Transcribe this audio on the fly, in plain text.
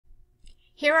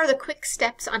Here are the quick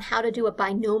steps on how to do a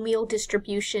binomial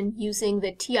distribution using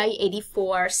the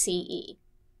TI-84 CE.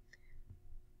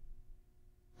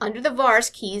 Under the vars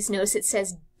keys, notice it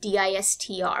says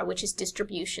DISTR, which is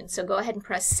distribution. So go ahead and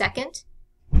press second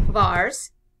vars,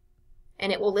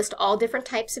 and it will list all different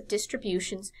types of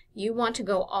distributions. You want to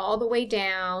go all the way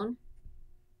down,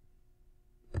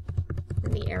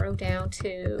 and the arrow down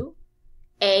to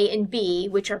A and B,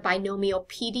 which are binomial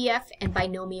PDF and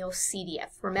binomial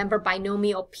CDF. Remember,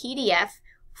 binomial PDF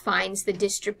finds the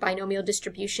binomial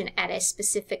distribution at a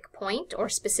specific point or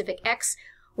specific x,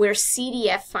 where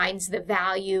CDF finds the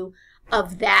value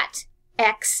of that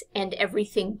x and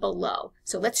everything below.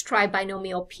 So let's try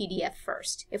binomial PDF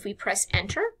first. If we press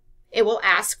enter, it will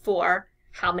ask for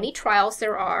how many trials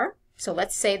there are. So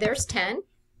let's say there's 10.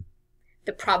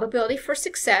 The probability for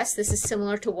success, this is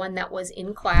similar to one that was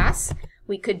in class,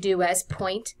 we could do as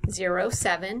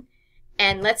 0.07.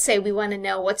 And let's say we want to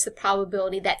know what's the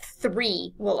probability that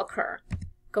 3 will occur.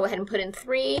 Go ahead and put in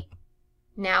 3.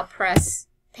 Now press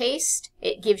paste.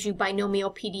 It gives you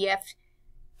binomial PDF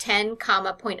 10,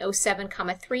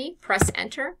 0.07, 3. Press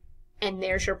enter, and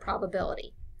there's your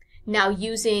probability. Now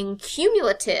using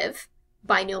cumulative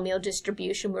binomial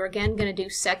distribution, we're again going to do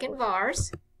second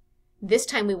vars. This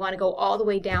time we want to go all the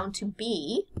way down to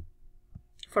B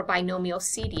for binomial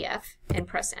CDF and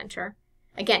press enter.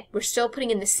 Again, we're still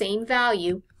putting in the same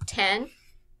value, 10,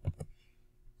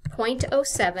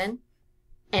 0.07,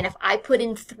 and if I put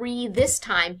in 3 this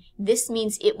time, this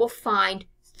means it will find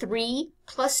 3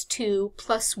 plus 2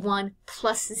 plus 1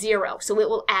 plus 0. So it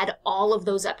will add all of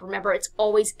those up. Remember, it's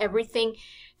always everything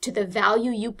to the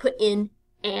value you put in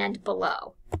and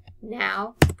below.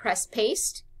 Now press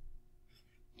paste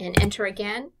and enter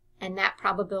again, and that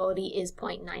probability is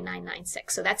 0.9996.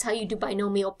 So that's how you do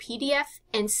binomial PDF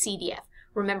and CDF.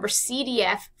 Remember,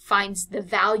 CDF finds the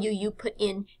value you put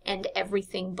in and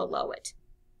everything below it.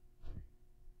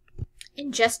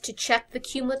 And just to check the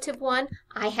cumulative one,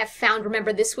 I have found,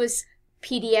 remember this was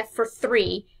PDF for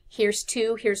 3. Here's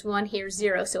 2, here's 1, here's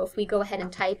 0. So if we go ahead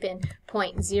and type in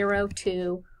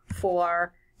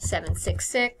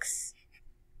 0.024766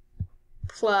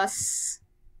 plus,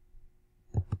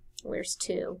 where's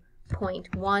 2?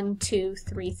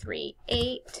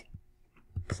 0.12338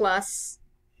 plus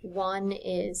 1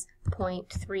 is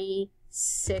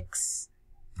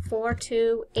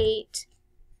 0.36428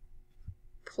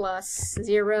 plus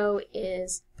 0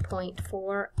 is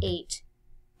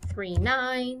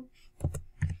 0.4839,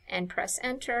 and press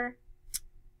enter.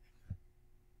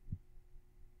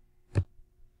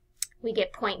 We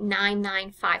get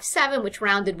 0.9957, which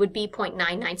rounded would be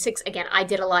 0.996. Again, I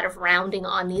did a lot of rounding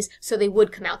on these, so they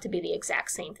would come out to be the exact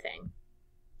same thing.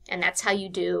 And that's how you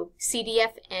do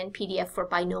CDF and PDF for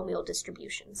binomial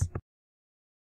distributions.